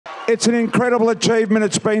It's an incredible achievement.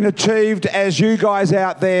 It's been achieved as you guys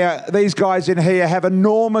out there, these guys in here, have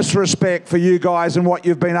enormous respect for you guys and what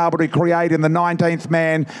you've been able to create in the 19th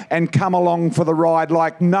man and come along for the ride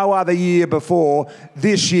like no other year before.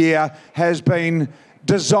 This year has been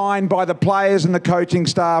designed by the players and the coaching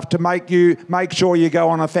staff to make sure you go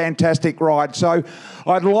on a fantastic ride. So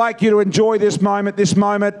I'd like you to enjoy this moment. This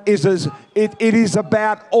moment is it is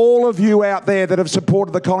about all of you out there that have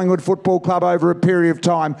supported the Collingwood Football Club over a period of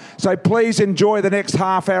time. So please enjoy the next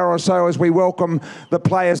half hour or so as we welcome the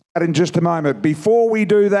players out in just a moment. Before we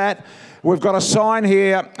do that, we've got a sign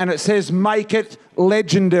here and it says, "Make it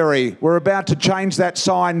legendary." We're about to change that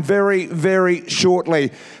sign very, very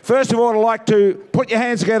shortly. First of all, I'd like to put your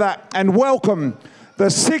hands together and welcome the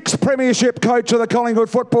 6th Premiership coach of the Collingwood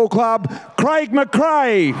Football Club, Craig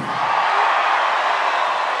McRae.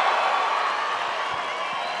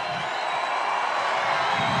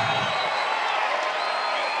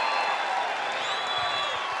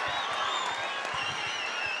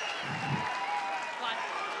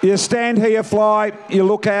 You stand here, Fly, you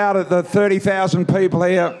look out at the 30,000 people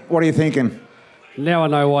here. What are you thinking? Now I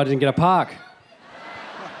know why I didn't get a park.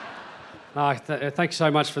 Thanks so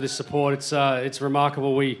much for this support. It's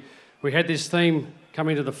remarkable. We had this theme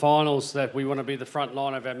coming to the finals that we want to be the front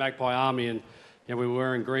line of our Magpie Army, and we were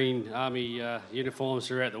wearing green Army uniforms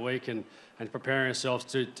throughout the week and preparing ourselves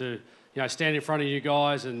to stand in front of you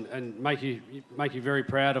guys and make you very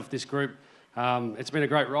proud of this group. It's been a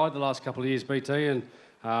great ride the last couple of years, BT, and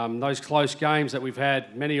those close games that we've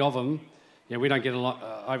had, many of them, we don't get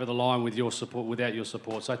over the line with your support, without your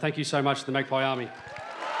support. So thank you so much to the Magpie Army.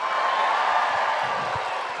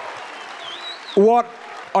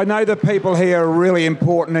 I know the people here are really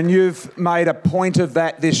important, and you've made a point of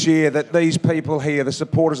that this year, that these people here, the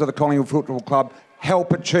supporters of the Collingwood Football Club,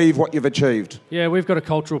 help achieve what you've achieved. Yeah, we've got a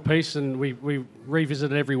cultural piece, and we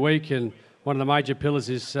revisit it every week, and one of the major pillars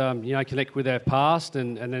is, connect with our past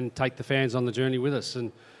and then take the fans on the journey with us.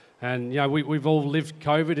 And we've all lived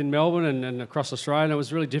COVID in Melbourne and across Australia, and it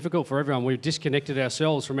was really difficult for everyone. We've disconnected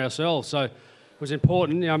ourselves from ourselves. So it was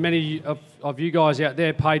important. Many of you guys out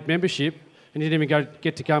there paid membership and you didn't even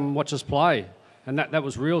get to come watch us play. And that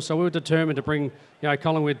was real. So we were determined to bring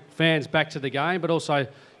Collingwood fans back to the game, but also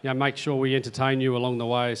make sure we entertain you along the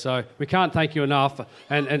way. So we can't thank you enough.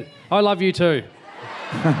 And I love you too.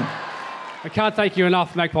 I can't thank you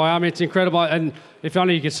enough, Magpie Army. It's incredible. And if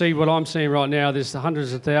only you could see what I'm seeing right now, there's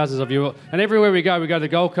hundreds of thousands of you. And everywhere we go to the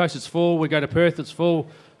Gold Coast, it's full. We go to Perth, it's full.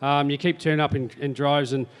 You keep turning up in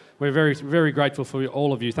droves, and we're very, very grateful for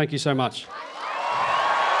all of you. Thank you so much.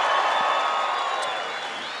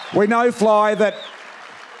 We know, Fly, that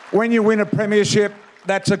when you win a premiership,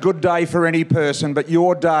 that's a good day for any person, but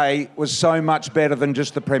your day was so much better than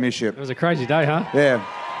just the premiership. It was a crazy day, huh? Yeah.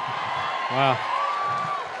 Wow.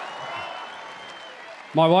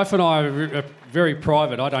 My wife and I are very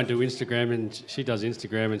private. I don't do Instagram, and she does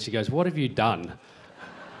Instagram, and she goes, "What have you done?"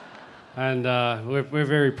 And we're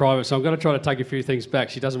very private, so I'm going to try to take a few things back.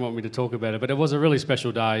 She doesn't want me to talk about it, but it was a really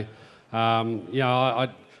special day.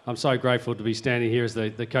 I'm so grateful to be standing here as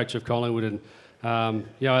the coach of Collingwood, and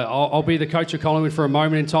I'll be the coach of Collingwood for a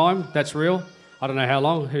moment in time. That's real. I don't know how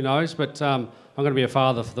long, who knows, but I'm going to be a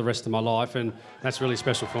father for the rest of my life, and that's really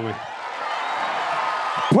special for me.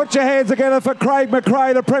 Put your hands together for Craig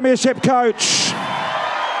McRae, the Premiership coach.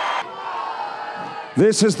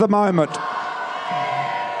 This is the moment.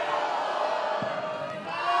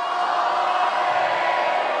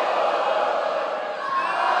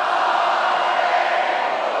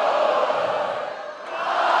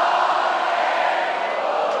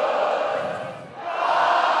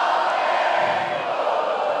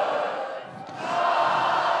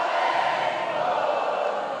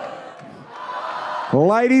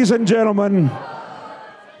 Ladies and gentlemen,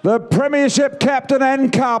 the Premiership captain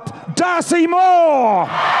and cup, Darcy Moore.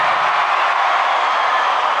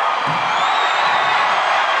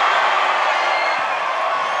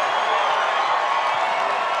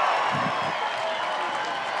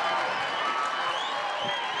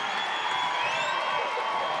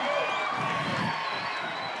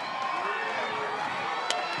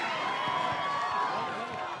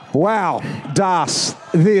 Wow, Das,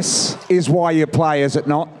 this is why you play, is it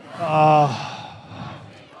not?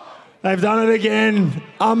 They've done it again.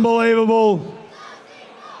 Unbelievable.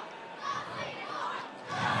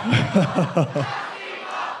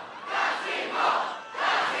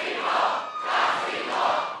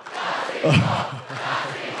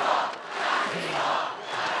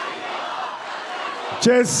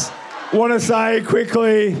 Just want to say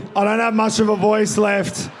quickly, I don't have much of a voice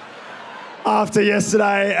left after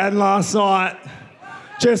yesterday and last night.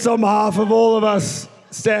 Just on behalf of all of us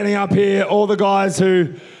standing up here, all the guys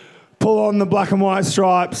who pull on the black and white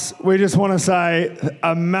stripes, we just want to say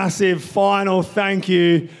a massive final thank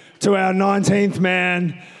you to our 19th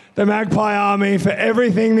man, the Magpie Army, for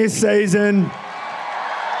everything this season.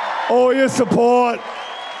 All your support,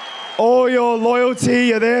 all your loyalty.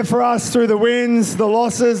 You're there for us through the wins, the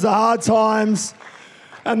losses, the hard times,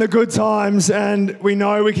 and the good times. And we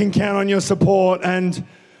know we can count on your support. And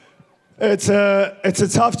it's a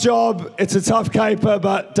tough job. It's a tough caper,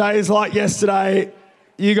 but days like yesterday,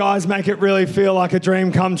 you guys make it really feel like a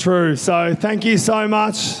dream come true. So thank you so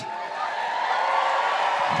much.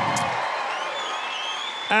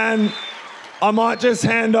 And I might just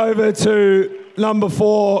hand over to number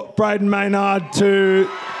 4, Braden Maynard, to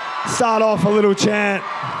start off a little chant.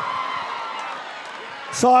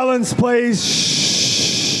 Silence, please.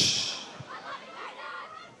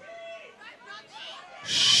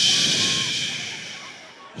 Shh.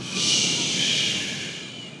 Shh.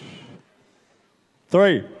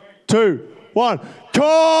 3, 2, 1.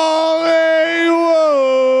 Collingwood!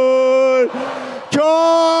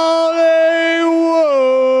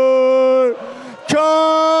 Collingwood!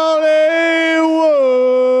 Collingwood!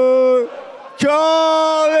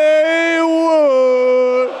 Collingwood!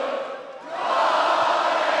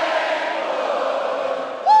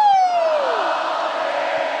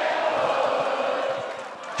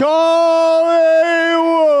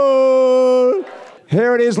 Collingwood!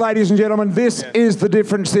 Here it is, ladies and gentlemen. This is the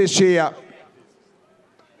difference this year.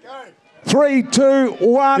 3, 2,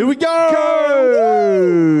 1. Here we go! Go!